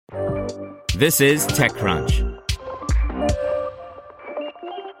This is TechCrunch.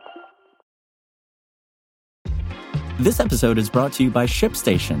 This episode is brought to you by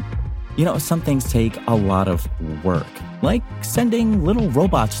ShipStation. You know, some things take a lot of work, like sending little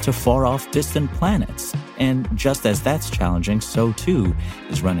robots to far-off distant planets. And just as that's challenging, so too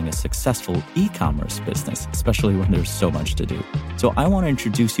is running a successful e-commerce business, especially when there's so much to do. So I want to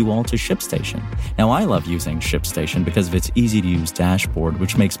introduce you all to ShipStation. Now, I love using ShipStation because of its easy-to-use dashboard,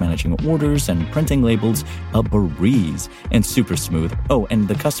 which makes managing orders and printing labels a breeze and super smooth. Oh, and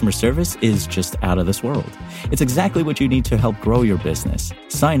the customer service is just out of this world. It's exactly what you need to help grow your business.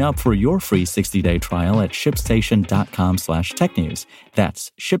 Sign up for your free 60-day trial at shipstation.com/technews.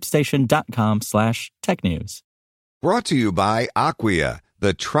 That's shipstation.com/technews. Brought to you by Acquia,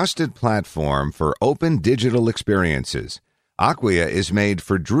 the trusted platform for open digital experiences. Acquia is made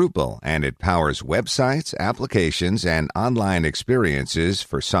for Drupal, and it powers websites, applications, and online experiences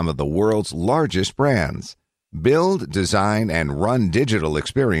for some of the world's largest brands. Build, design, and run digital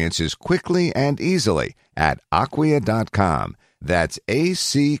experiences quickly and easily at Acquia.com. That's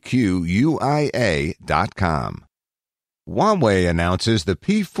ACQUIA.com. Huawei announces the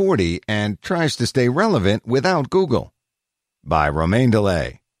P40 and tries to stay relevant without Google. By Romain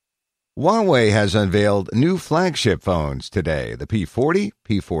Delay. Huawei has unveiled new flagship phones today, the P40,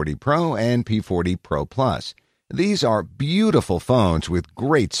 P40 Pro, and P40 Pro Plus. These are beautiful phones with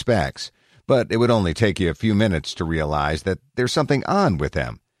great specs, but it would only take you a few minutes to realize that there's something on with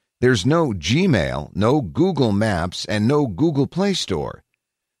them. There's no Gmail, no Google Maps, and no Google Play Store.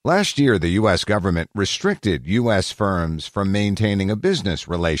 Last year, the U.S. government restricted U.S. firms from maintaining a business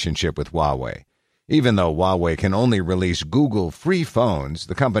relationship with Huawei. Even though Huawei can only release Google-free phones,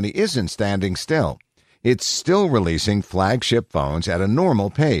 the company isn't standing still. It's still releasing flagship phones at a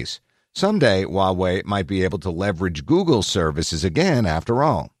normal pace. Someday, Huawei might be able to leverage Google services again after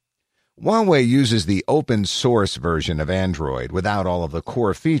all. Huawei uses the open-source version of Android without all of the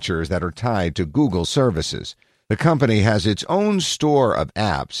core features that are tied to Google services. The company has its own store of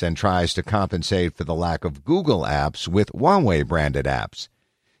apps and tries to compensate for the lack of Google apps with Huawei-branded apps.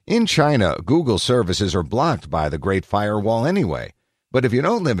 In China, Google services are blocked by the Great Firewall anyway. But if you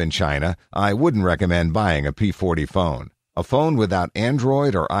don't live in China, I wouldn't recommend buying a P40 phone. A phone without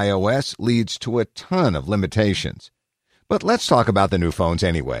Android or iOS leads to a ton of limitations. But let's talk about the new phones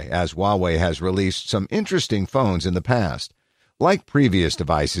anyway, as Huawei has released some interesting phones in the past. Like previous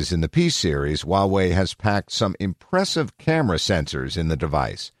devices in the P series, Huawei has packed some impressive camera sensors in the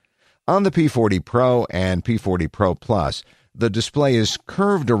device. On the P40 Pro and P40 Pro Plus, the display is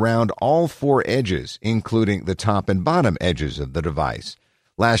curved around all four edges, including the top and bottom edges of the device.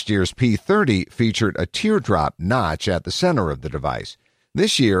 Last year's P30 featured a teardrop notch at the center of the device.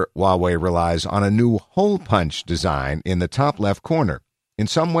 This year, Huawei relies on a new hole punch design in the top left corner. In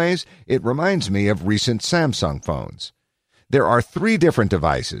some ways, it reminds me of recent Samsung phones. There are three different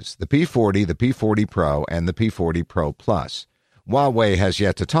devices, the P40, the P40 Pro, and the P40 Pro Plus. Huawei has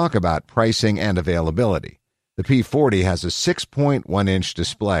yet to talk about pricing and availability. The P40 has a 6.1-inch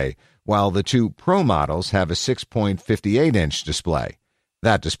display, while the two Pro models have a 6.58-inch display.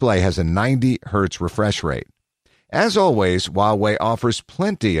 That display has a 90 Hz refresh rate. As always, Huawei offers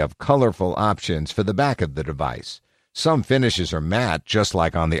plenty of colorful options for the back of the device. Some finishes are matte, just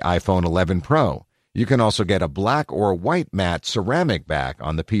like on the iPhone 11 Pro. You can also get a black or white matte ceramic back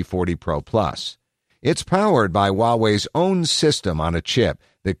on the P40 Pro Plus. It's powered by Huawei's own system on a chip,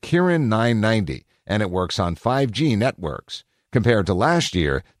 the Kirin 990, and it works on 5G networks. Compared to last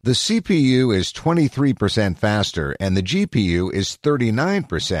year, the CPU is 23% faster and the GPU is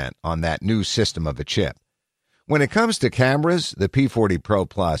 39% on that new system of a chip. When it comes to cameras, the P40 Pro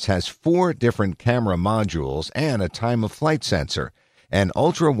Plus has 4 different camera modules and a time-of-flight sensor, an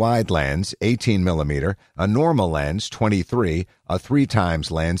ultra-wide lens, 18mm, a normal lens, 23, a 3x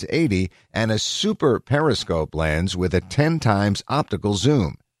lens, 80, and a super periscope lens with a 10x optical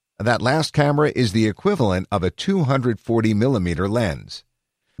zoom. That last camera is the equivalent of a 240mm lens.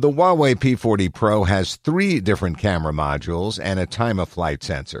 The Huawei P40 Pro has 3 different camera modules and a time-of-flight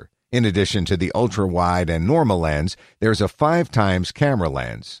sensor. In addition to the ultra-wide and normal lens, there's a 5x camera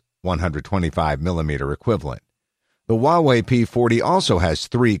lens, 125mm equivalent. The Huawei P40 also has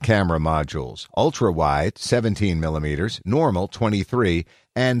 3 camera modules, ultra-wide, 17mm, normal, 23,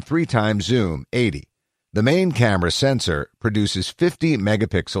 and 3x zoom, 80. The main camera sensor produces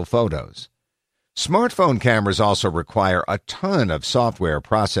 50-megapixel photos. Smartphone cameras also require a ton of software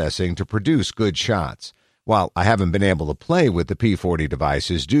processing to produce good shots. While I haven't been able to play with the P40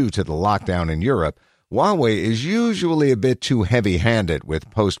 devices due to the lockdown in Europe, Huawei is usually a bit too heavy-handed with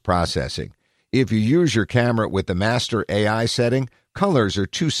post-processing. If you use your camera with the master AI setting, colors are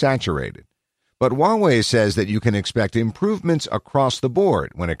too saturated. But Huawei says that you can expect improvements across the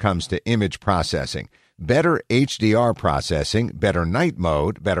board when it comes to image processing, better HDR processing, better night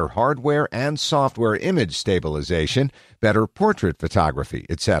mode, better hardware and software image stabilization, better portrait photography,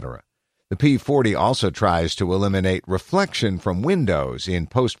 etc. The P40 also tries to eliminate reflection from windows in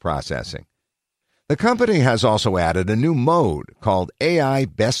post-processing. The company has also added a new mode called AI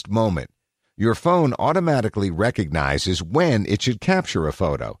Best Moment. Your phone automatically recognizes when it should capture a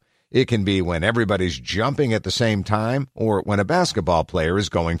photo. It can be when everybody's jumping at the same time or when a basketball player is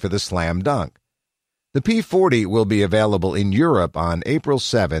going for the slam dunk. The P40 will be available in Europe on April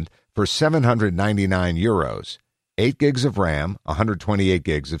 7th for €799, 8 gigs of RAM, 128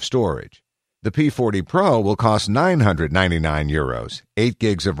 gigs of storage. The P40 Pro will cost €999, 8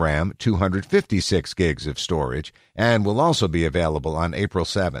 gigs of RAM, 256 gigs of storage, and will also be available on April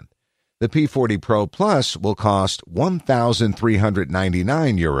 7th. The P40 Pro Plus will cost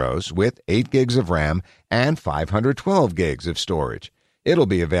 €1,399 with 8 gigs of RAM and 512 gigs of storage. It'll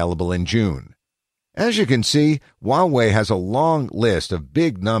be available in June. As you can see, Huawei has a long list of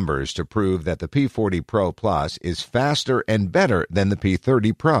big numbers to prove that the P40 Pro Plus is faster and better than the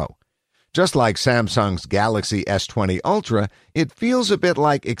P30 Pro. Just like Samsung's Galaxy S20 Ultra, it feels a bit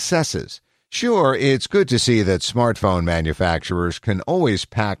like excesses. Sure, it's good to see that smartphone manufacturers can always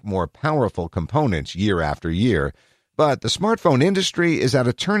pack more powerful components year after year, but the smartphone industry is at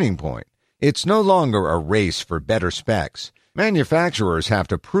a turning point. It's no longer a race for better specs. Manufacturers have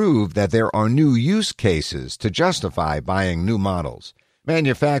to prove that there are new use cases to justify buying new models.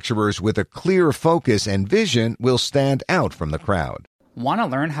 Manufacturers with a clear focus and vision will stand out from the crowd. Want to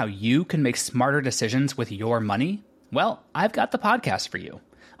learn how you can make smarter decisions with your money? Well, I've got the podcast for you.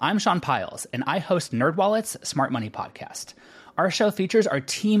 I'm Sean Piles, and I host NerdWallet's Smart Money Podcast. Our show features our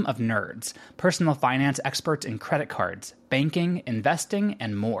team of nerds, personal finance experts in credit cards, banking, investing,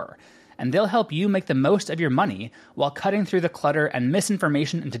 and more. And they'll help you make the most of your money while cutting through the clutter and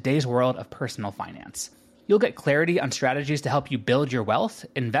misinformation in today's world of personal finance. You'll get clarity on strategies to help you build your wealth,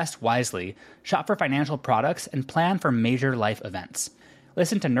 invest wisely, shop for financial products, and plan for major life events.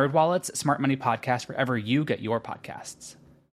 Listen to NerdWallet's Smart Money Podcast wherever you get your podcasts.